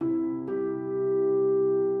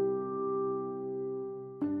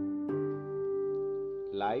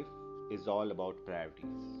Life is all about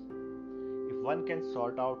priorities. If one can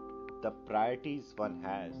sort out the priorities one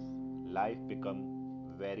has, life becomes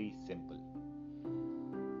very simple.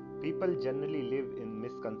 People generally live in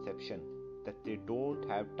misconception that they don't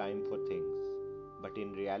have time for things, but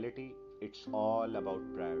in reality, it's all about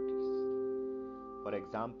priorities. For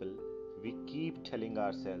example, we keep telling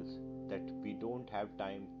ourselves that we don't have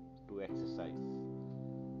time to exercise,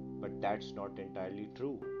 but that's not entirely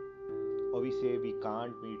true. Or we say we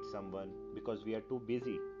can't meet someone because we are too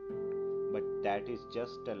busy, but that is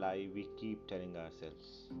just a lie we keep telling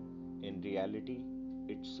ourselves. In reality,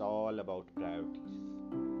 it's all about priorities.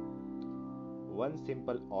 One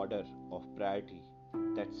simple order of priority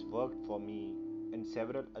that's worked for me and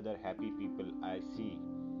several other happy people I see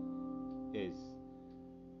is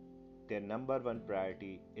their number one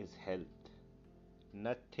priority is health.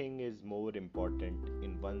 Nothing is more important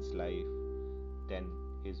in one's life than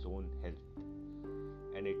his own health,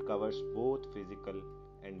 and it covers both physical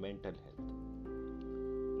and mental health.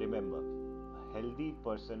 Remember, a healthy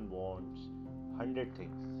person wants 100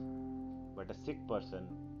 things, but a sick person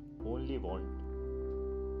only wants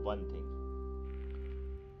one thing: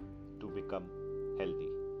 to become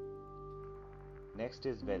healthy. Next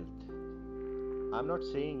is wealth. I'm not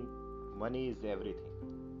saying money is everything,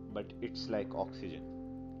 but it's like oxygen.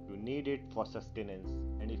 You need it for sustenance,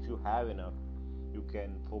 and if you have enough, you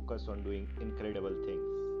can focus on doing incredible things.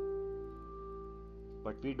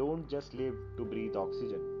 But we don't just live to breathe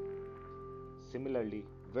oxygen. Similarly,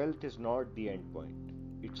 wealth is not the end point,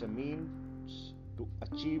 it's a means to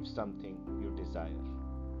achieve something you desire.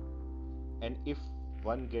 And if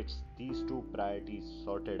one gets these two priorities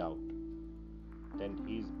sorted out, then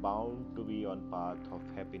he is bound to be on path of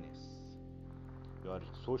happiness. Your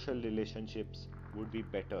social relationships would be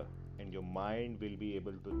better and your mind will be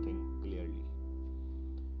able to think clearly.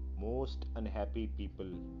 Most unhappy people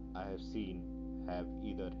I have seen have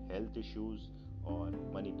either health issues or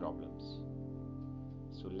money problems.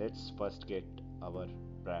 So let's first get our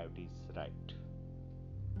priorities right.